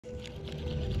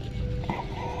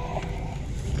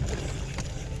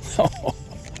Oh,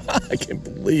 I can't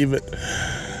believe it.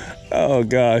 Oh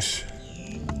gosh.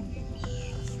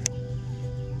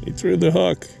 He threw the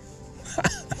hook.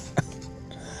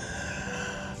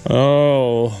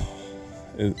 Oh,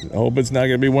 I hope it's not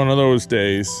gonna be one of those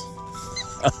days.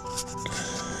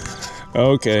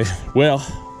 Okay, well,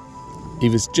 he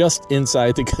was just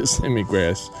inside the Kissimmee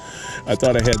grass. I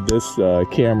thought I had this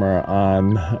camera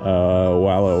on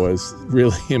while I was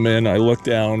reeling him in. I looked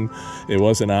down, it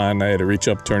wasn't on. I had to reach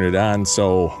up, turn it on,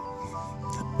 so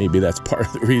maybe that's part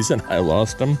of the reason I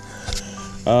lost him.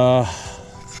 Oh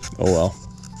well,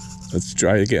 let's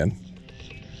try again.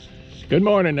 Good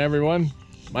morning, everyone.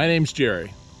 My name's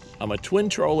Gerry. I'm a twin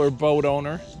troller boat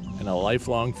owner and a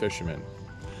lifelong fisherman.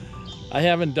 I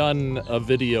haven't done a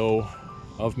video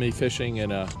of me fishing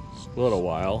in a little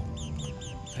while.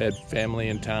 I've had family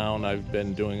in town, I've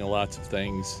been doing lots of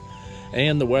things,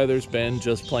 and the weather's been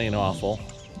just plain awful.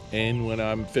 And when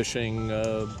I'm fishing,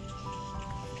 I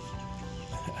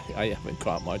haven't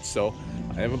caught much, so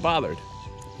I haven't bothered.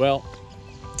 Well,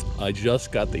 I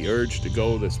just got the urge to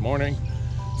go this morning,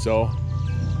 so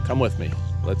come with me.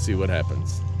 Let's see what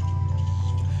happens.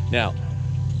 Now,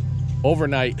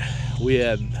 overnight we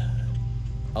had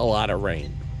a lot of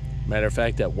rain. Matter of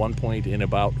fact, at one point in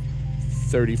about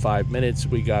 35 minutes,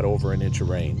 we got over an inch of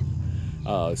rain.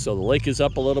 So the lake is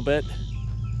up a little bit.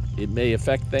 It may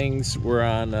affect things. We're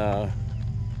on,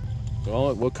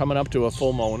 well, we're coming up to a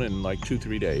full moon in like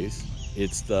 2-3 days.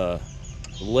 It's the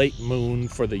late moon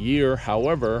for the year.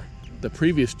 However, the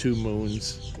previous 2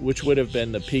 moons, which would have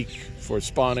been the peak for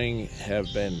spawning, have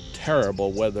been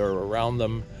terrible weather around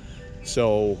them.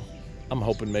 So I'm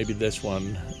hoping maybe this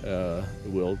one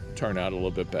will turn out a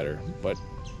little bit better, but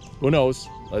who knows?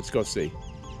 Let's go see.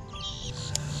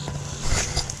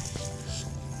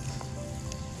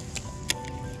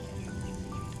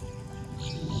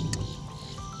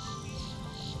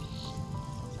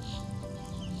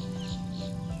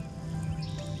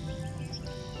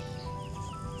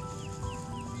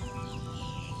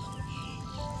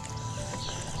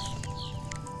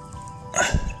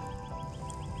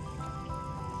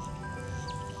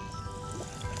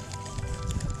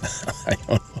 I don't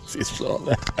know if you saw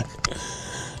that.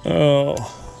 Oh,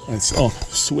 I saw him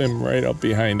swim right up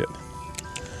behind it.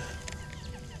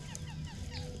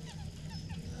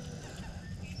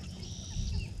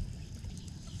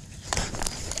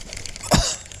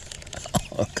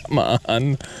 Oh, come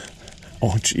on.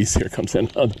 Oh, geez, here comes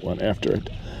another one after it.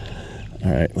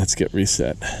 All right, let's get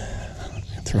reset.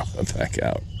 Throw it back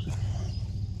out.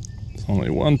 There's only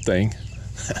one thing.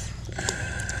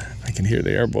 I can hear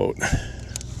the airboat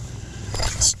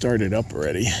started up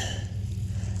already,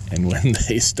 and when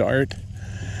they start,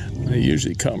 they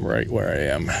usually come right where I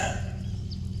am.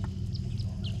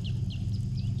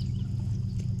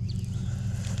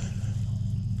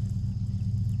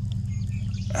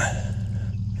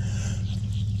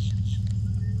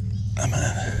 Come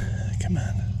on, come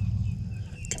on,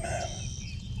 come on,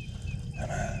 come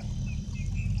on.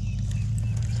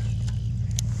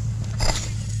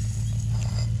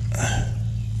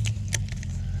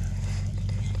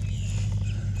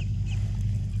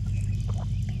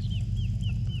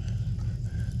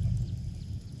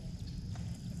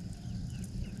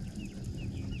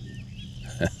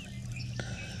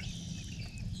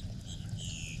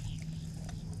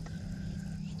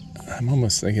 I'm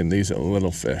almost thinking these are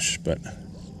little fish, but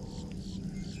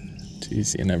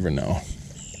geez, you never know.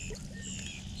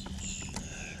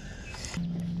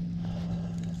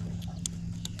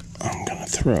 I'm gonna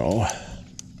throw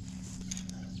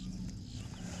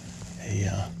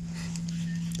a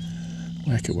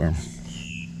whack-a-worm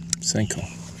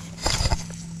Senko.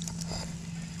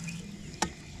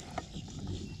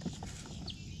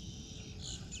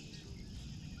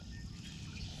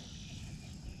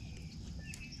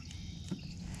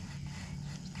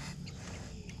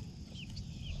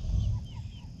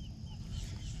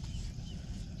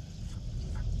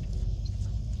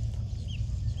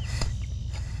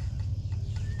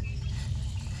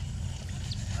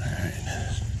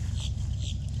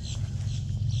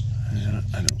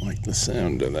 I don't like the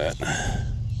sound of that.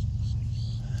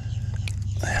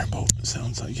 The airboat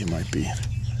sounds like you might be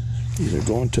either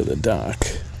going to the dock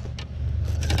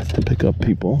to pick up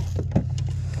people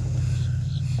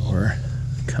or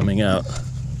coming out.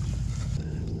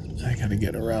 I gotta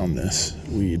get around this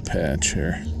weed patch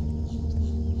here.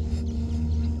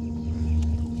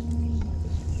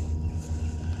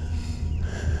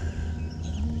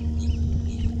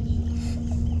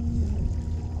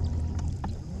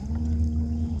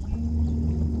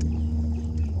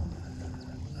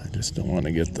 Just don't want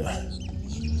to get the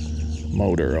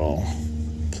motor all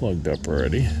plugged up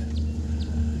already.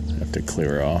 Have to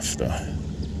clear off the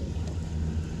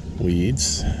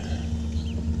weeds.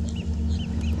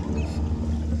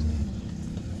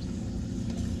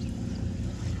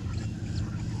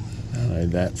 Not only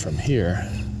that, from here,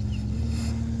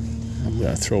 I'm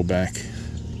going to throw back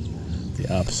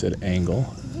the opposite angle,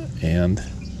 and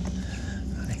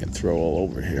I can throw all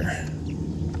over here.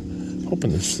 Hoping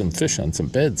there's some fish on some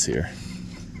beds here.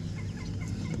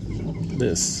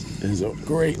 This is a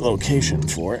great location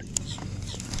for it.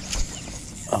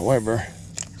 However,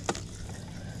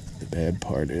 the bad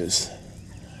part is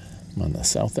I'm on the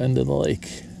south end of the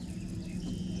lake.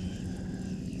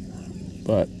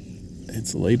 But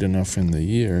it's late enough in the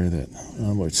year that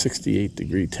about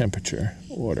 68-degree temperature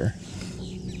water.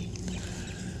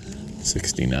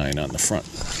 69 on the front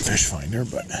fish finder,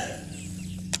 but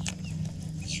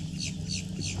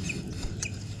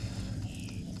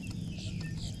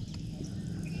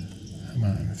come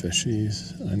on,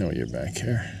 fishies. I know you're back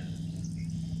here.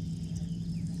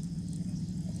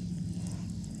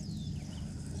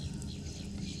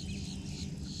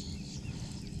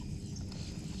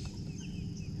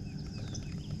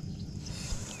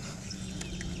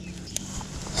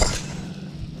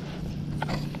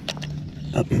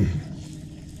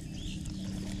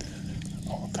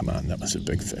 Oh, come on, that was a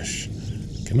big fish.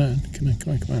 Come on, come on,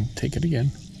 come on, come on. Take it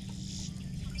again.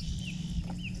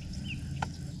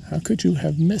 How could you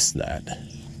have missed that?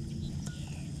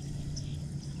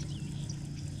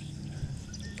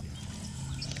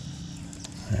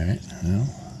 All right, well,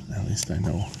 at least I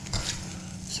know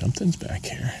something's back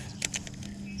here.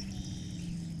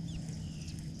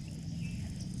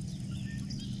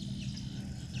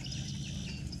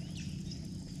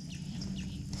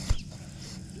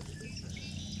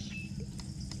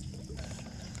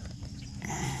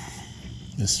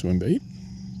 This swim bait.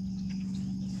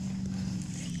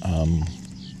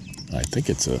 I think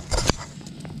it's a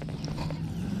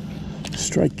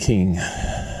Strike King,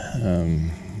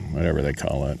 whatever they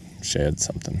call it, shad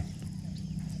something.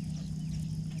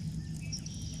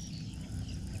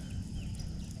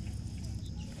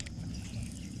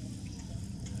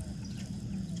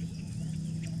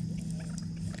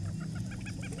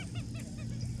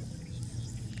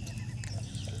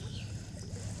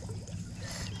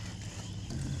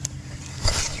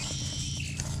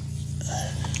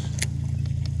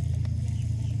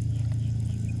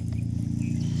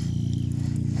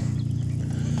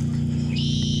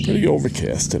 Pretty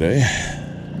overcast today.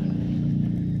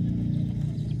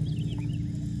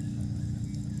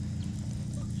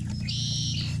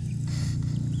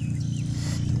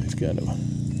 We've got a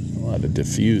lot of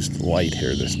diffused light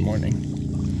here this morning.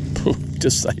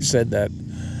 Just I said that,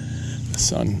 the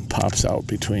sun pops out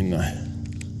between the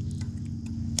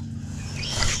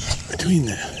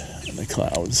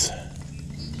clouds.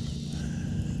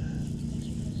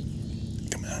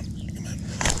 Come on, come on.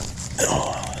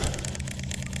 Oh.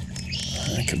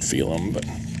 I could feel him, but I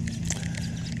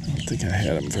don't think I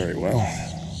had him very well.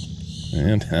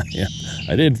 And yeah,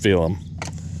 I did feel him.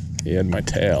 He had my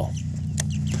tail.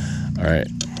 All right,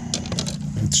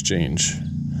 let's change.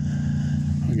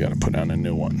 We got to put on a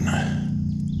new one.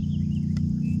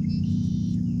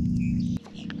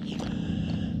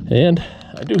 And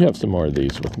I do have some more of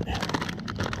these with me.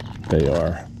 They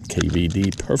are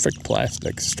KVD Perfect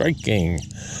Plastic Strike King,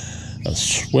 a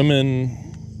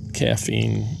swimming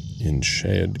caffeine in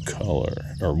shad color,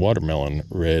 or watermelon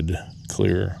red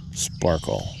clear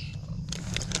sparkle.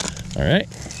 All right.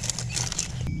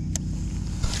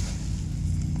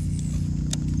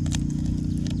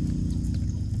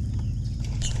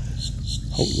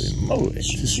 Holy moly,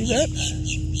 did you see that?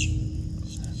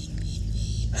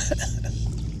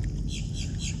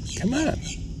 Come on.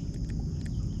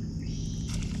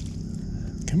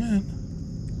 Come on.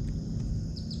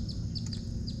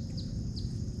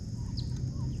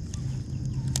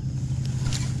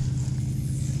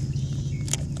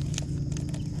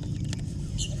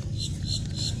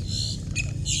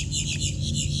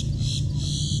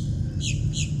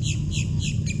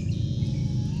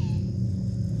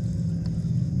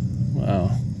 Wow.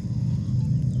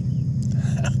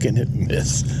 How can it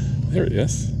miss? There it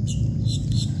is.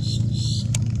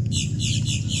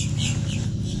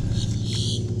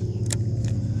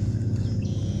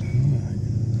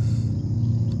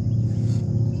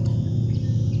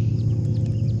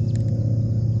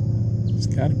 It's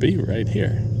got to be right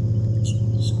here.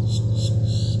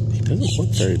 He doesn't look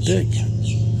very big,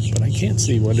 but I can't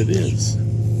see what it is.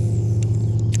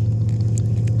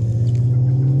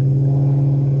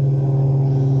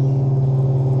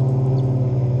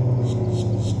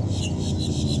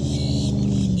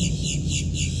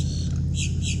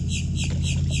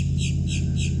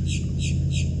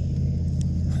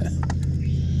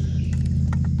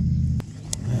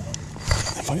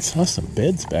 I saw some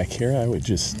beds back here, I would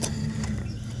just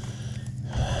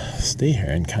stay here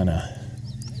and kind of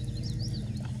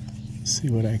see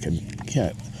what I could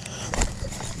get.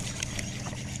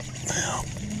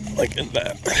 Look at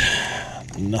that.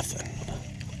 Nothing.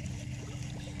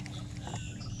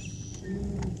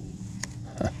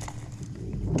 Huh.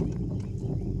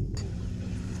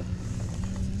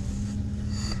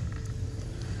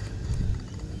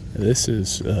 This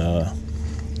is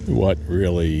what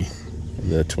really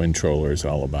the twin troller is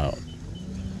all about.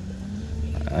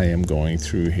 I am going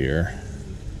through here.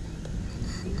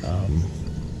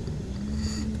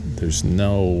 There's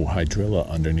no hydrilla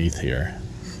underneath here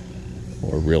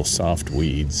or real soft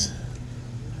weeds,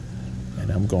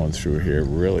 and I'm going through here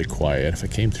really quiet. If I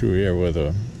came through here with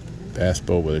a bass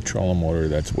boat with a trolling motor,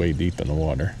 that's way deep in the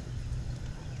water.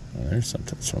 Well, there's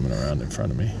something swimming around in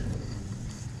front of me.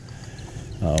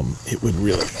 It would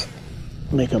really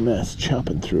make a mess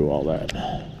chopping through all that.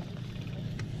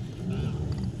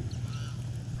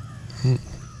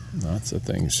 Lots of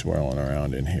things swirling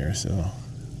around in here, so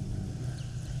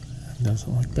it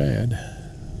doesn't look bad.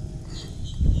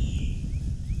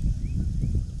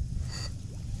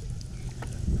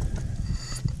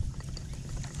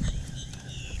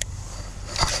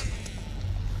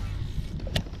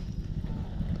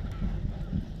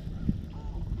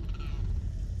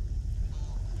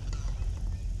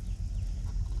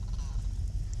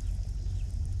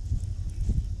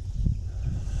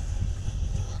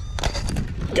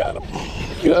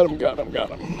 Got him. Got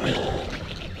him.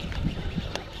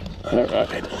 All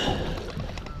right.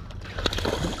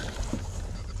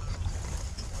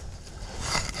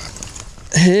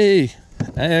 Hey,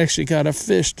 I actually got a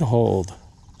fish to hold.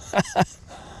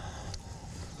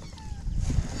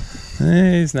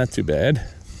 Hey, he's not too bad.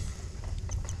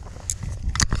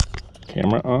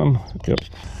 Camera on.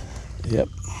 Yep.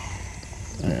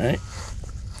 All right.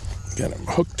 Got him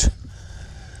hooked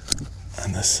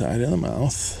on the side of the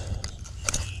mouth.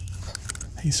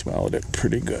 He swallowed it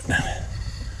pretty good.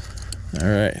 All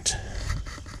right.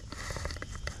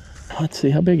 Let's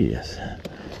see how big he is.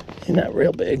 He's not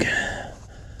real big.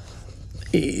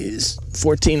 He's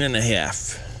 14 and a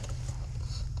half.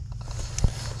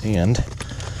 And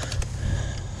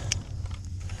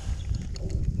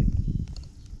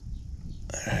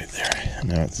all right there.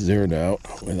 Now it's zeroed out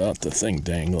without the thing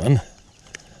dangling.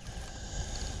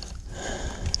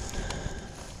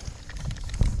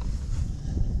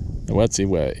 What's he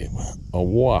weigh? A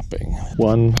whopping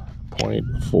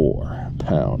 1.4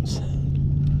 pounds.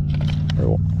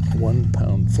 Or 1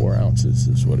 pound 4 ounces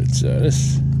is what it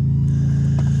says.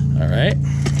 All right.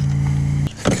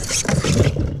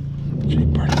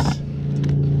 Jeepers.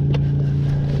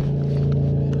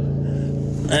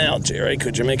 Well, Gerry,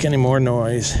 could you make any more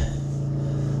noise?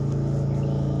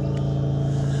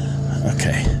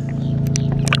 Okay.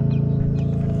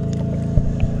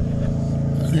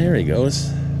 There he goes.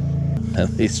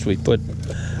 At least we put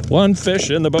one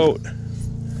fish in the boat.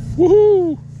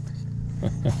 Woohoo!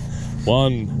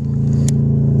 One.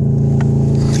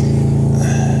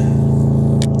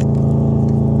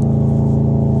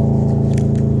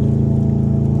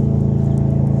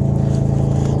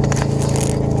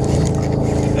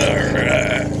 All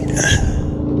right.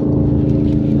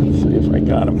 Let's see if I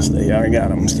got him still. Yeah, I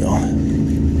got him still.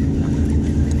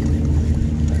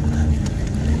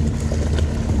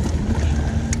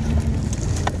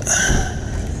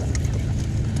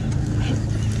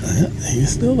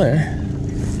 He's still there.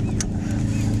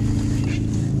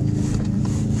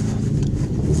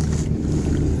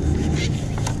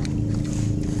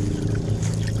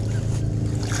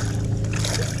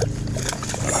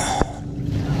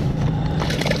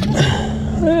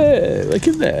 Hey, look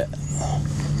at that.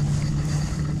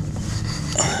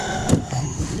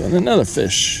 Got another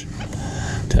fish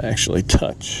to actually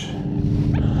touch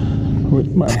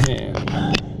with my hand.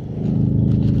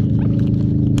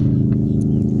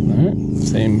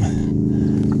 Same,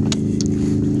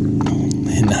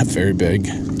 not very big.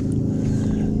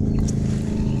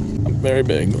 Not very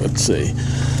big, let's see.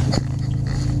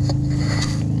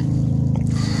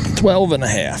 12 and a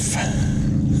half.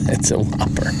 It's a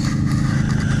whopper.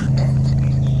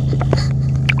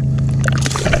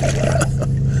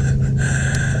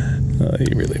 Oh,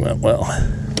 he really went well.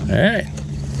 All right.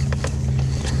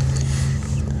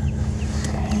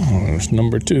 Oh, there's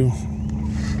number 2.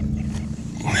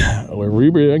 We're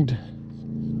re-rigged,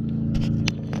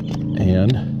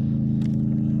 and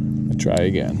I'll try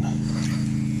again.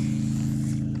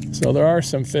 So there are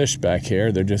some fish back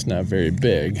here. They're just not very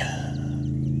big.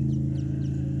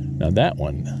 Now that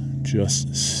one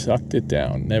just sucked it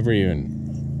down. I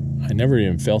never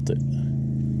even felt it.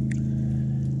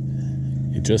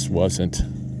 It It just wasn't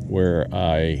where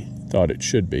I thought it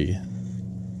should be.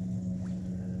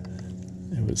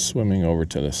 It was swimming over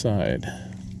to the side.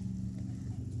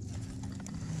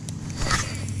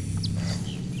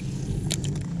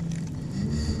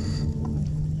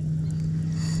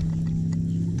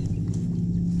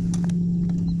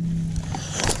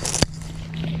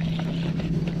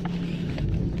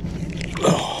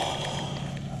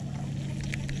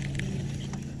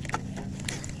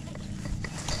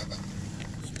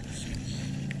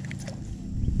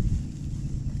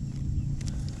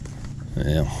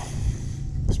 Yeah,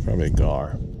 it's probably a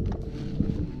gar.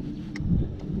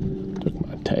 Took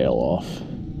my tail off.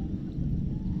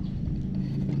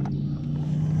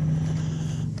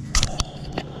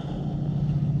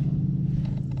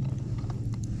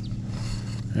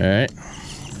 All right,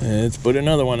 let's put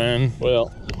another one on.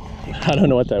 Well, I don't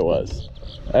know what that was.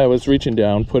 I was reaching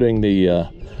down, putting the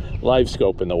live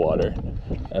scope in the water,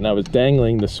 and I was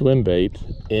dangling the swim bait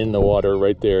in the water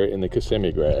right there in the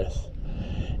Kissimmee grass.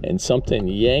 And something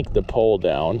yanked the pole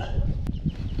down,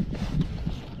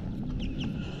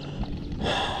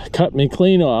 cut me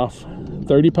clean off,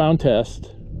 30-pound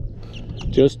test,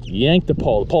 just yanked the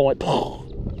pole went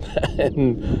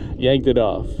and yanked it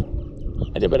off.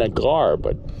 I'd have been a gar,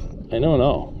 but I don't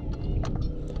know.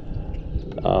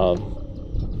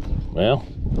 Well,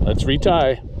 let's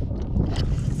retie.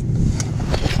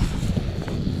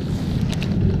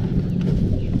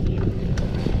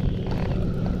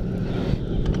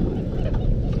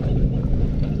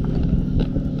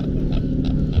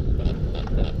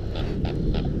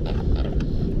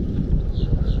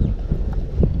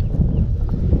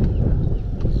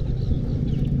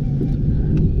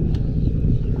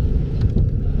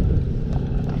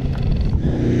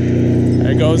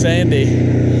 There goes Andy.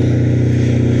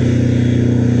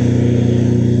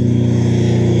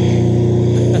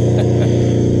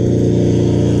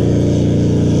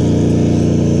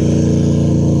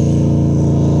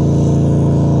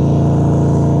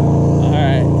 All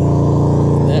right.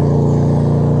 There.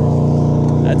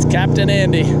 That's Captain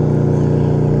Andy.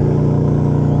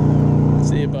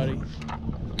 See you, buddy.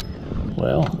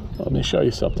 Well, let me show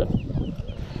you something.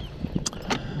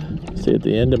 See at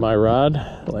the end of my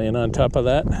rod, laying on top of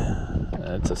that,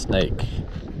 it's a snake.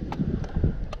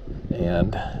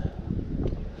 And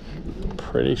I'm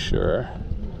pretty sure,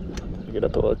 get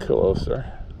up a little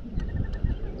closer,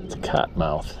 it's a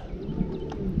cottonmouth.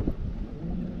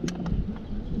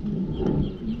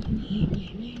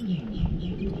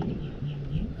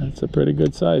 That's a pretty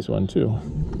good size one too.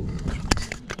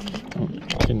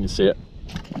 Can you see it?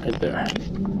 Right there.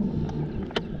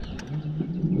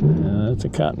 That's a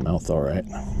cottonmouth, all right.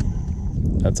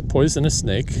 That's a poisonous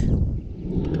snake.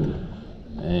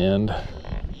 And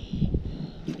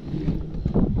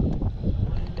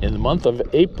in the month of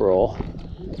April,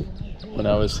 when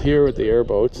I was here with the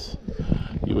airboats,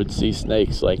 you would see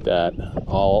snakes like that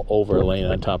all over laying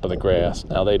on top of the grass.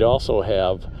 Now they'd also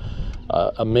have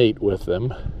a mate with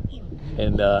them,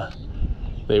 and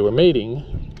they were mating.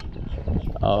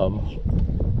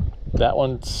 That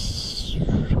one's,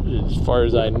 as far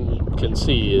as I can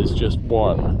see, is just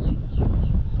one.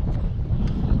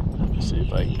 Let me see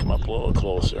if I can come up a little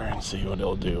closer and see what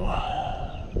it'll do,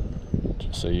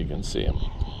 just so you can see him.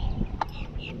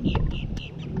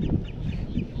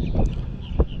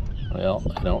 Well,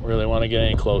 I don't really want to get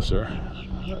any closer.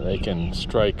 They can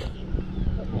strike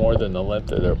more than the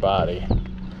length of their body.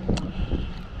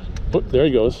 Oh, there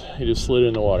he goes. He just slid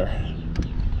in the water.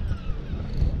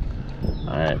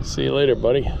 All right, see you later,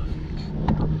 buddy.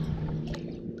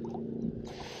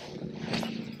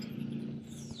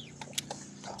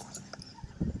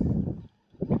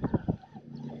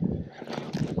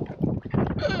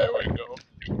 There we go.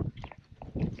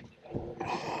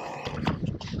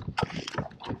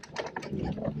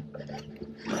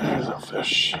 There's a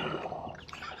fish.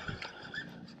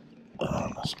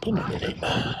 On a spinner bait.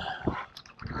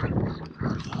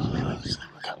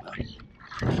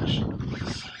 Fish.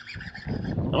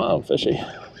 Come on, fishy.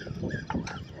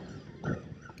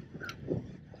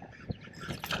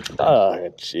 Oh,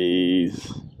 jeez.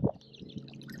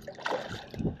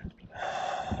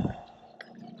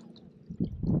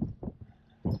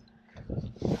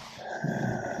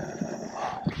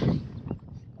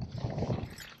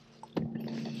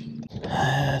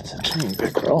 That's a green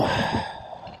pickerel.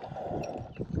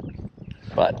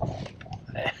 But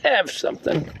I have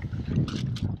something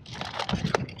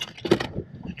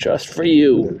just for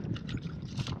you.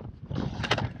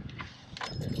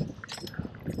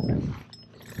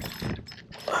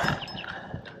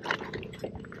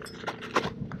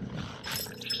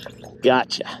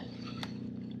 Gotcha.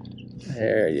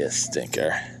 There you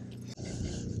stinker.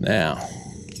 Now,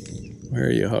 where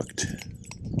are you hooked?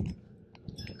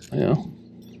 Well,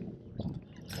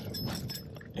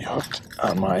 you're hooked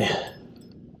on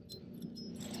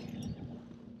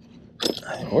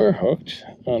we're hooked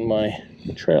on my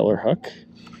trailer hook.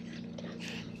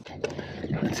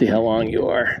 Let's see how long you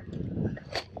are.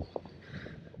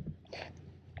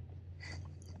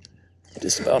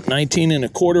 Just about 19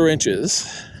 1/4 inches.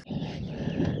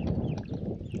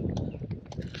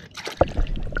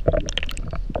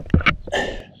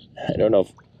 I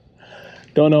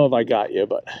don't know if I got you,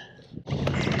 but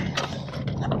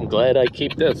I'm glad I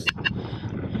keep this.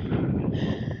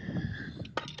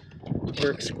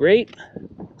 Works great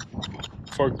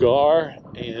for gar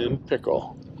and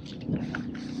pickle.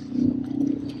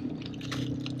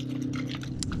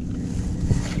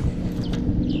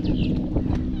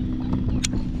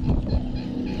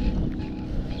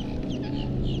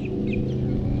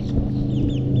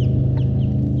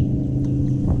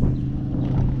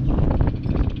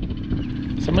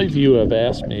 Some of you have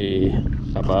asked me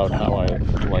about how I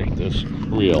like this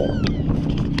reel.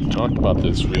 I talked about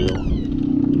this reel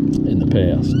in the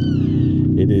past.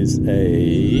 It is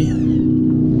a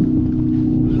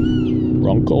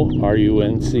Runcl,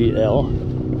 R-U-N-C-L.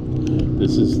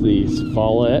 This is the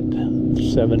Follett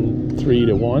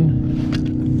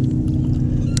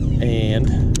 7.3-1, and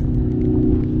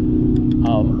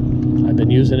I've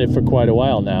been using it for quite a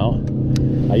while now.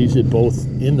 I use it both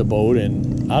in the boat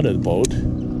and out of the boat,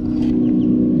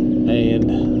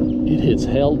 and it has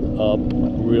held up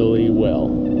really well.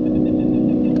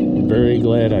 I'm very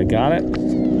glad I got it.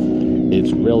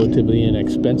 It's relatively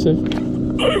inexpensive.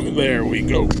 There we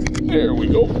go. There we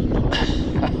go.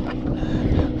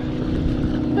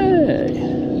 Hey.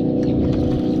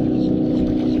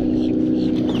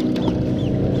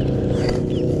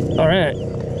 All right.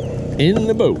 In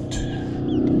the boat.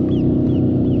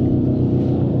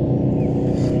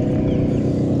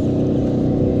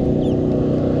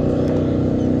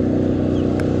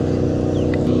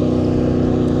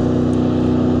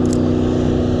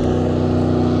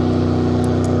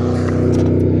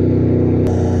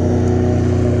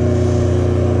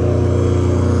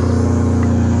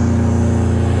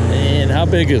 How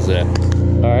big is that?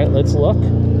 All right, let's look.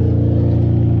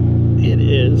 It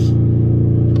is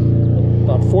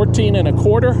about 14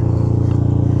 1/4.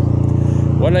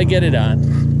 What did I get it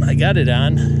on? I got it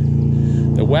on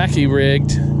the wacky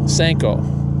rigged Senko.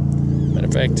 Matter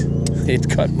of fact, it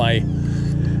cut my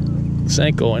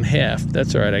Senko in half.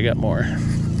 That's all right, I got more.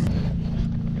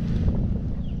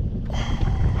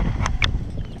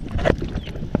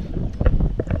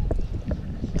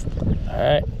 All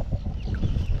right.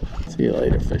 See you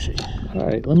later, fishy. All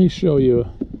right, let me show you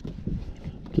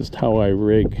just how I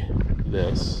rig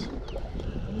this.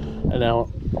 And now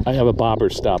I have a bobber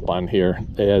stop on here.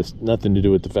 It has nothing to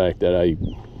do with the fact that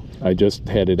I just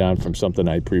had it on from something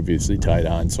I previously tied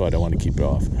on, so I don't want to keep it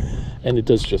off. And it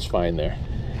does just fine there.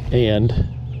 And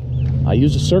I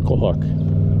use a circle hook.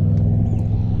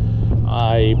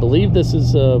 I believe this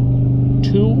is a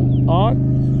 2/0.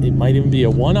 It might even be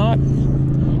a 1/0.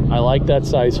 I like that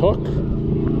size hook.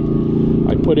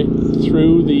 I put it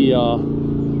through the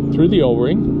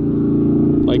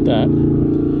O-ring like that.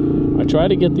 I try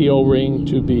to get the O-ring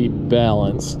to be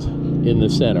balanced in the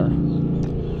center,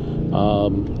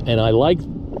 and I like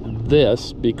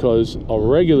this because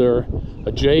a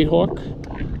J hook,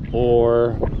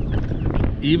 or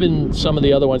even some of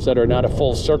the other ones that are not a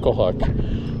full circle hook,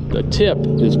 the tip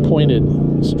is pointed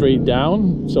straight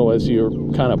down, so as you're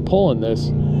kind of pulling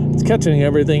this, it's catching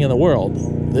everything in the world.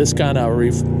 This kind of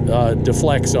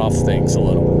deflects off things a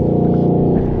little.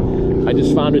 I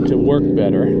just found it to work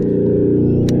better.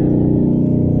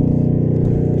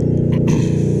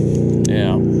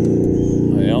 Yeah.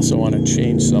 I also want to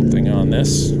change something on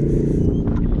this.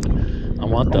 I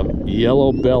want the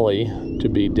yellow belly to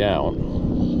be down.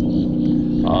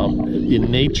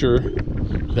 In nature,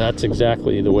 that's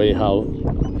exactly the way how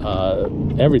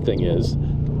everything is.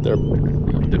 The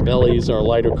bellies are a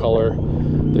lighter color.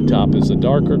 The top is a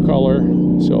darker color,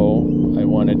 so I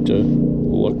want it to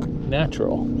look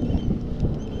natural.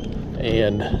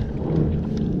 And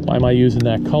why am I using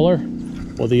that color?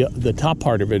 Well, the top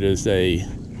part of it is a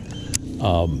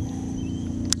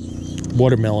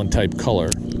watermelon type color,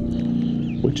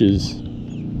 which is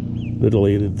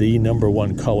literally the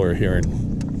 #1 color here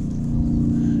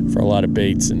for a lot of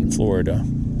baits in Florida.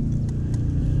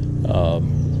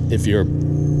 If you're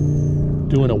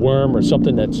doing a worm or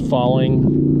something that's falling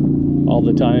all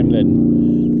the time,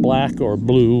 then black or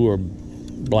blue, or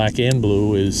black and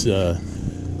blue is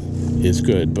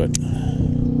good. But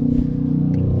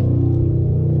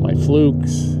my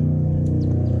flukes,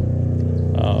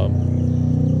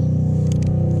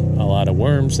 A lot of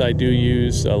worms I do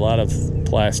use. A lot of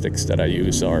plastics that I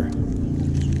use are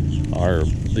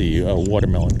the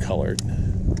watermelon colored.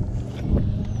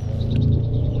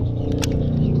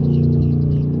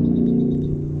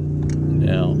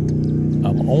 Now,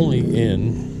 I'm only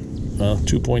in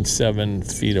 2.7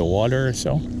 feet of water or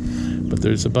so, but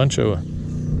there's a bunch of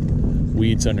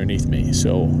weeds underneath me,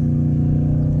 so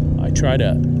I try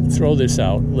to throw this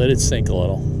out, let it sink a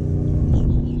little,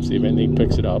 see if anything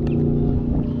picks it up,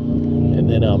 and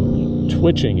then I'm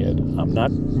twitching it. I'm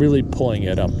not really pulling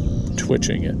it, I'm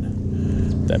twitching it.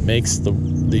 That makes the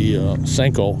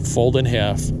Senko fold in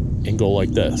half and go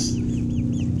like this.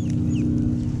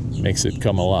 Makes it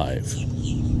come alive.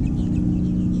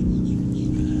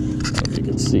 If you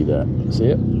can see that. See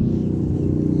it?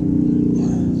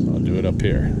 So I'll do it up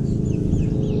here.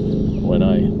 When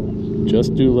I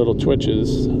just do little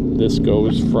twitches, this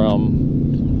goes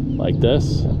from like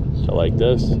this to like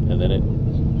this, and then it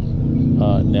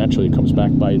naturally comes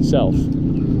back by itself.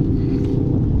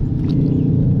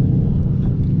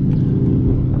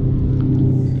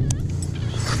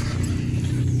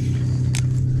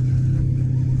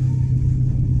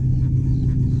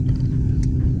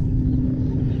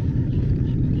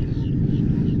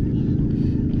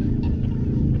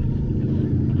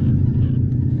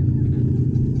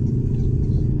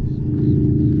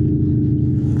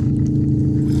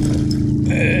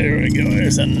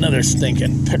 There's another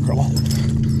stinking pickerel.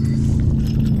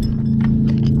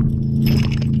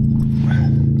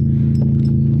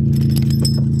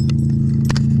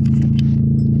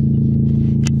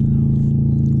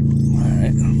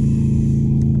 Alright.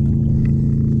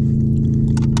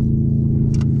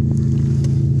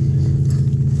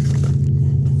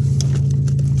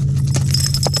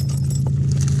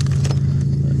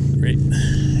 Great.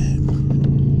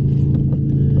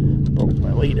 Broke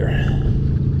my leader.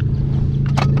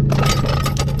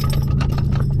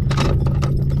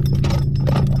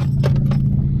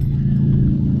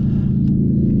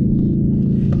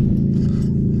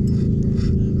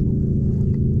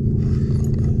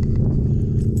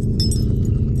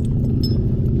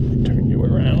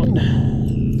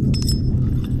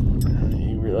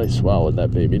 I swallowed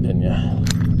that baby, didn't you?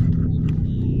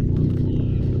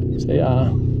 Say ah.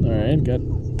 Alright, got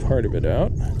part of it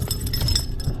out.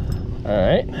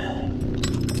 Alright.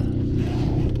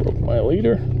 Broke my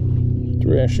leader.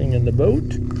 Thrashing in the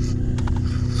boat.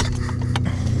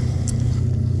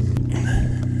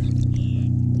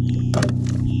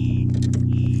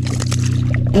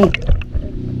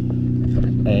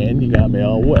 And you got me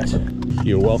all wet.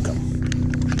 You're welcome.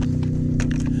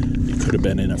 Could have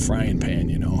been in a frying pan,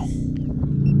 you know.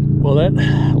 Well, that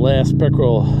last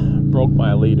pickerel broke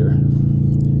my leader.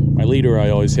 My leader, I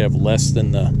always have less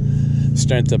than the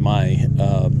strength of my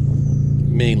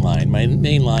main line. My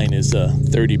main line is a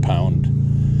 30-pound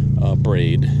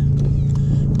braid.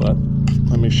 But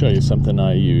let me show you something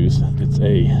I use. It's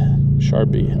a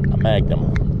Sharpie, a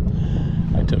Magnum.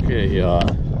 I took a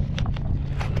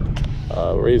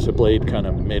razor blade, kind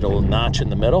of made a little notch in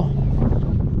the middle,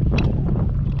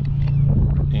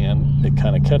 and it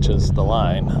kind of catches the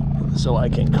line, so I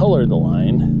can color the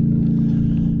line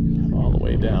all the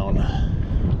way down.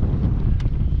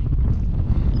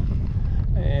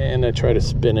 And I try to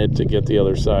spin it to get the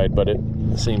other side, but it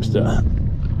seems to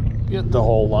get the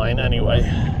whole line anyway.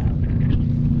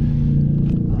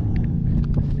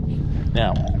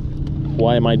 Now,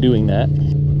 why am I doing that?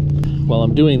 Well,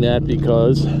 I'm doing that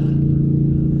because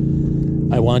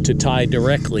I want to tie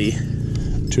directly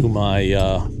to my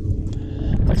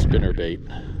my spinner bait.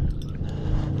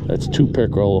 That's two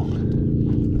pickerel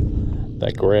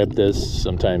that grab this.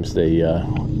 Sometimes they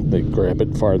grab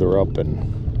it farther up and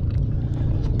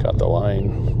cut the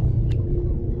line.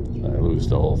 I lose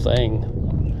the whole thing.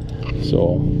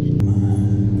 So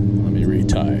let me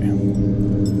retie.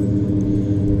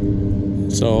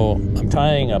 So I'm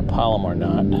tying a polymer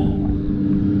knot.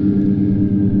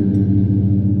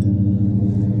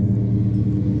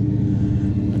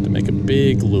 I have to make a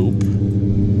big loop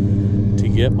to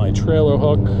get my trailer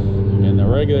hook and the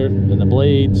regular and the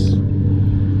blades,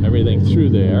 everything through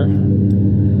there.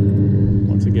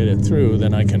 Once I get it through,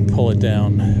 then I can pull it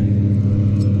down.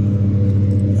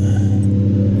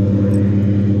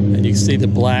 And you can see the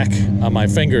black on my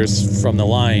fingers from the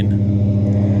line.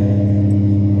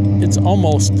 It's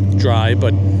almost dry,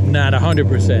 but not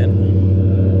 100%.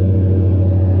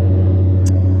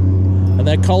 And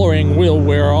that coloring will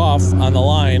wear off on the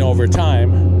line over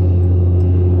time.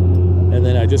 And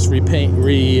then I just repaint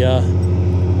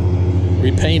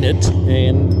it,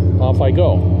 and off I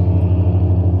go.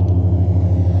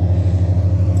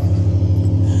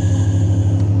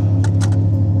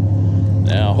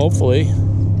 Now, hopefully,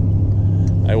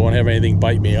 I won't have anything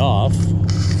bite me off,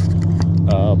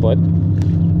 but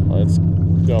let's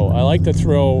go. I like to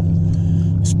throw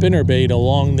spinnerbait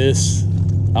along this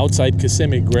outside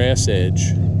Kissimmee grass edge,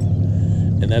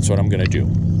 and that's what I'm gonna do.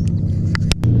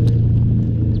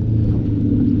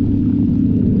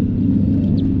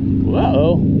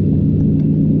 Uh-oh,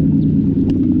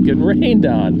 getting rained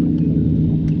on.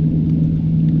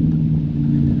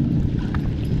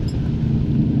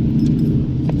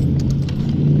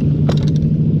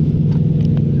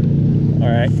 All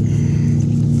right,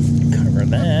 cover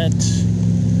that.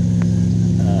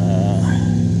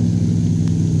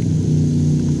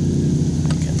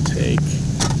 I can take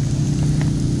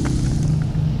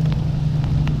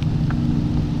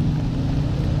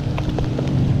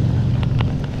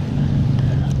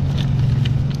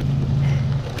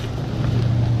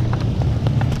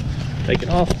it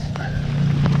off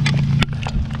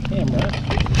camera.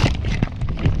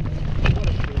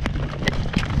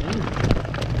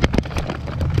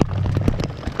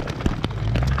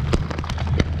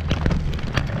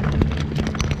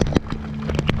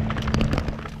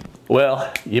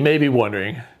 Well, you may be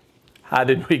wondering, how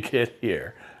did we get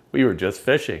here? We were just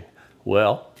fishing.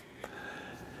 Well,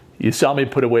 you saw me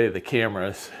put away the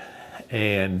cameras,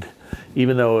 and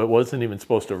even though it wasn't even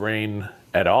supposed to rain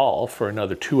at all for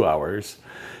another 2 hours,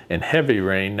 and heavy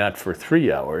rain not for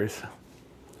 3 hours,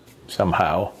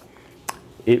 somehow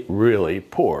it really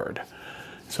poured.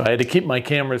 So I had to keep my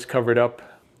cameras covered up.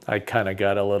 I kind of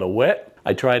got a little wet.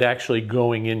 I tried actually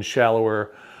going in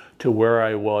shallower to where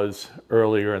I was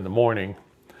earlier in the morning.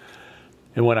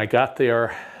 And when I got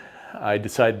there, I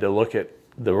decided to look at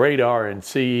the radar and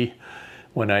see.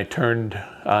 When I turned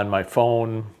on my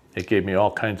phone, it gave me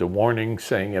all kinds of warnings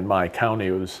saying in my county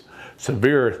it was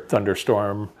severe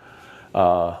thunderstorm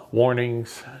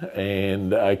warnings,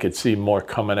 and I could see more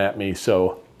coming at me,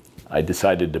 so I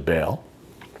decided to bail.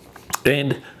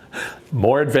 And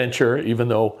more adventure, even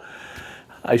though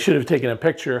I should have taken a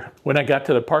picture. When I got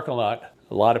to the parking lot,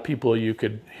 a lot of people, you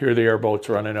could hear the airboats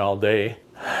running all day.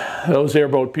 Those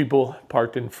airboat people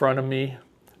parked in front of me,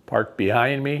 parked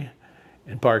behind me,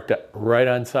 and parked right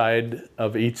on side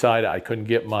of each side. I couldn't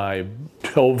get my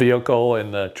tow vehicle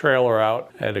and the trailer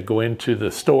out. I had to go into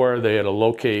the store. They had to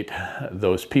locate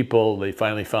those people. They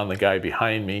finally found the guy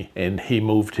behind me, and he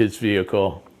moved his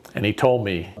vehicle. And he told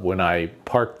me when I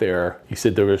parked there, he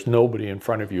said, there was nobody in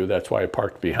front of you. That's why I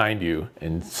parked behind you.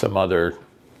 And some other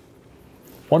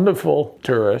wonderful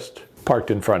tourist parked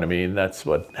in front of me, and that's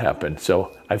what happened.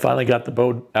 So I finally got the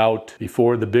boat out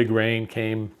before the big rain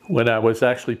came. When I was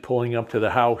actually pulling up to the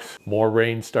house, more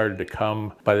rain started to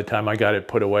come. By the time I got it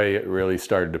put away, it really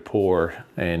started to pour,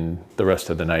 and the rest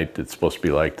of the night it's supposed to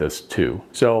be like this too.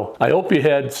 So I hope you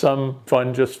had some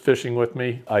fun just fishing with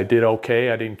me. I did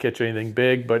okay. I didn't catch anything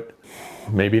big, but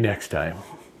maybe next time.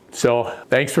 So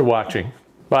thanks for watching.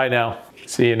 Bye now.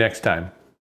 See you next time.